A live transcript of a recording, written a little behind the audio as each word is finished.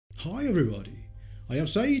Hi everybody, I am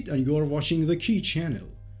Saeed and you are watching the Key channel.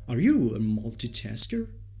 Are you a multitasker?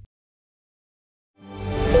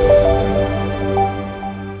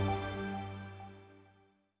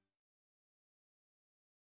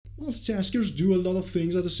 Multitaskers do a lot of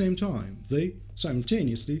things at the same time. They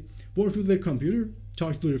simultaneously work with their computer,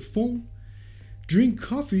 talk to their phone, drink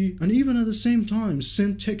coffee, and even at the same time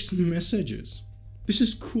send text messages. This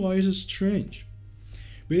is quite strange.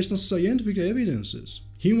 Based on scientific evidences,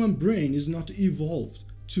 human brain is not evolved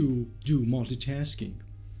to do multitasking.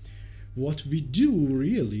 What we do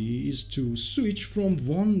really is to switch from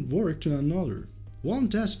one work to another, one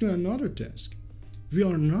task to another task. We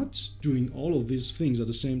are not doing all of these things at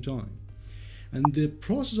the same time. And the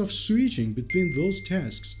process of switching between those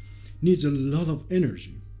tasks needs a lot of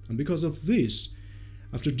energy. And because of this,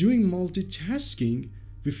 after doing multitasking,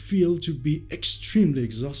 we feel to be extremely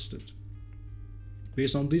exhausted.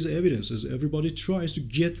 Based on these evidences, everybody tries to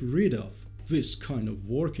get rid of this kind of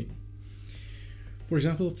working. For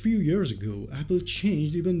example, a few years ago, Apple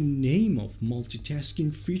changed even name of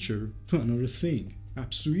multitasking feature to another thing,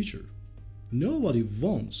 App Switcher. Nobody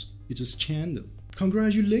wants, it's a scandal.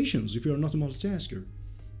 Congratulations if you are not a multitasker.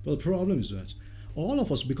 But the problem is that all of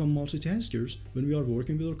us become multitaskers when we are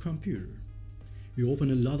working with our computer. We open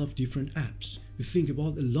a lot of different apps, we think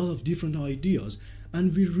about a lot of different ideas,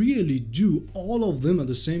 and we really do all of them at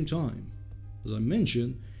the same time. As I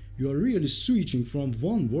mentioned, you are really switching from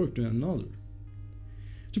one work to another.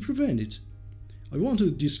 To prevent it, I want to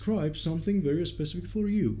describe something very specific for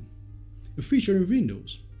you. A feature in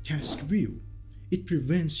Windows, Task View. It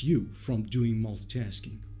prevents you from doing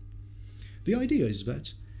multitasking. The idea is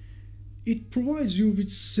that it provides you with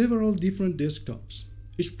several different desktops,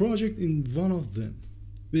 each project in one of them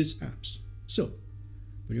with its apps. So,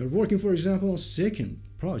 when you're working, for example, on a second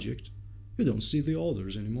project, you don't see the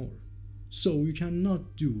others anymore. So you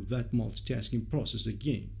cannot do that multitasking process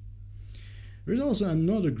again. There is also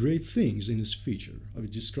another great thing in this feature. I will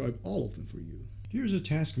describe all of them for you. Here's a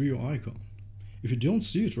task view icon. If you don't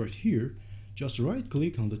see it right here, just right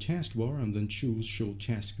click on the taskbar and then choose Show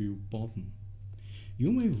Task View button. You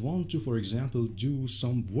may want to, for example, do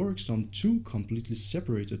some works on two completely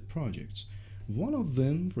separated projects. One of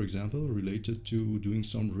them, for example, related to doing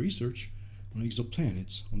some research on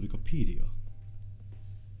exoplanets on Wikipedia.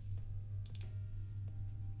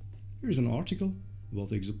 Here's an article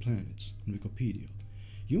about exoplanets on Wikipedia.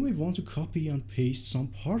 You may want to copy and paste some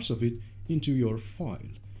parts of it into your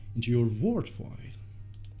file, into your Word file.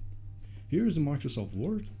 Here is the Microsoft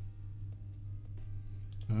Word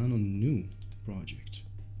and a new project.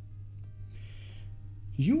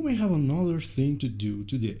 You may have another thing to do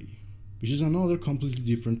today, which is another completely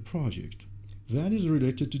different project that is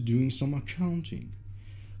related to doing some accounting.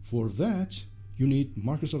 For that, you need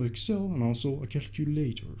Microsoft Excel and also a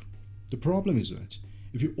calculator. The problem is that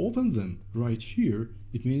if you open them right here,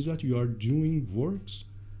 it means that you are doing works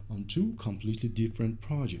on two completely different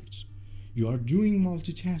projects. You are doing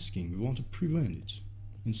multitasking. We want to prevent it.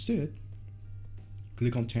 Instead,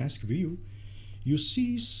 click on Task View. You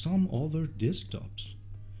see some other desktops.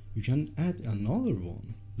 You can add another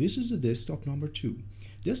one. This is the desktop number 2.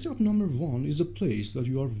 Desktop number 1 is a place that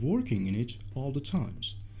you are working in it all the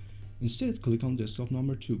times. Instead, click on desktop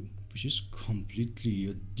number 2, which is completely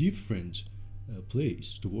a different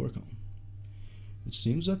place to work on. It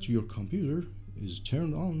seems that your computer is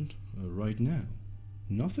turned on right now.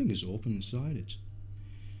 Nothing is open inside it.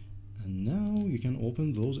 And now you can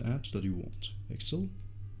open those apps that you want. Excel,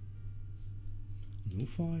 new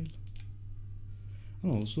file,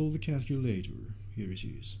 and also the calculator. Here it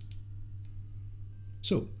is.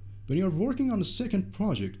 So, when you are working on a second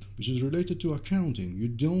project, which is related to accounting, you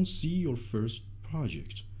don't see your first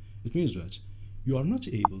project. It means that you are not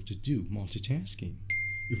able to do multitasking.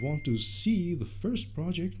 If you want to see the first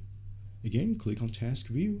project, again click on Task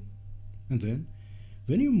View, and then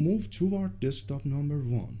when you move toward desktop number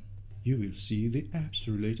 1, you will see the apps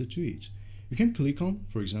related to it. You can click on,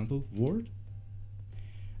 for example, Word,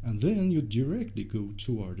 and then you directly go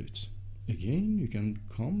toward it. Again, you can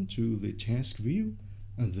come to the Task View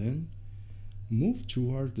and then move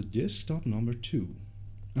toward the desktop number 2,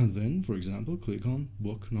 and then, for example, click on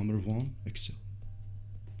book number 1, Excel.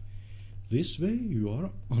 This way, you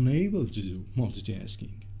are unable to do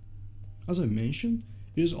multitasking. As I mentioned,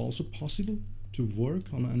 it is also possible to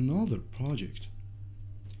work on another project.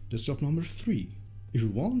 Desktop number 3. If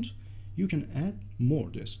you want, you can add more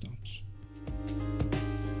desktops.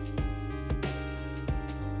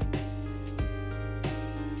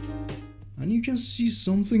 And you can see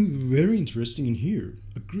something very interesting in here,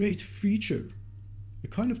 a great feature, a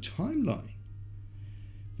kind of timeline.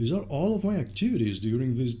 These are all of my activities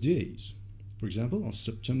during these days. For example, on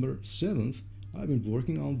September 7th, I've been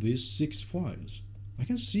working on these 6 files. I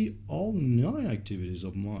can see all 9 activities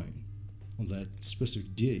of mine on that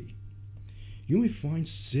specific day. You may find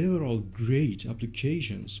several great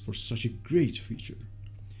applications for such a great feature.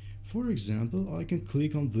 For example, I can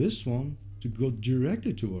click on this one to go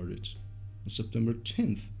directly toward it. On September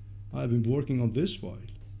 10th, I've been working on this file.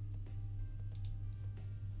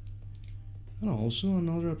 And also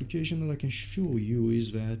another application that I can show you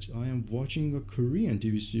is that I am watching a Korean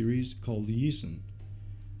TV series called Yisen.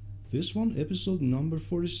 This one episode number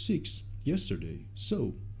 46 yesterday.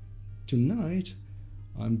 So tonight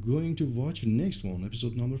I'm going to watch the next one,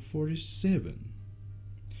 episode number 47.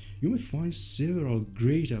 You may find several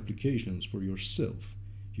great applications for yourself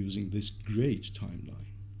using this great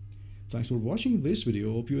timeline. Thanks for watching this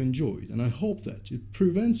video. Hope you enjoyed, and I hope that it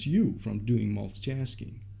prevents you from doing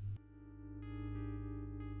multitasking.